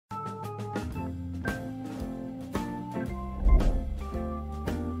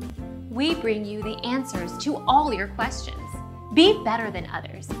we bring you the answers to all your questions. Be better than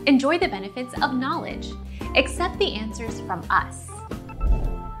others. Enjoy the benefits of knowledge. Accept the answers from us.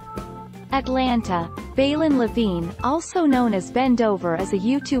 Atlanta. Baylen Levine, also known as Bendover, is a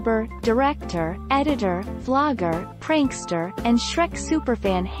YouTuber, director, editor, vlogger, prankster, and Shrek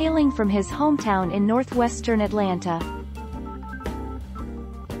superfan hailing from his hometown in northwestern Atlanta.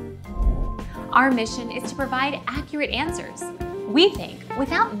 Our mission is to provide accurate answers. We think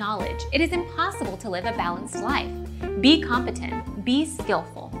without knowledge, it is impossible to live a balanced life. Be competent, be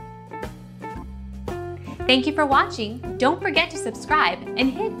skillful. Thank you for watching. Don't forget to subscribe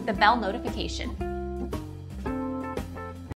and hit the bell notification.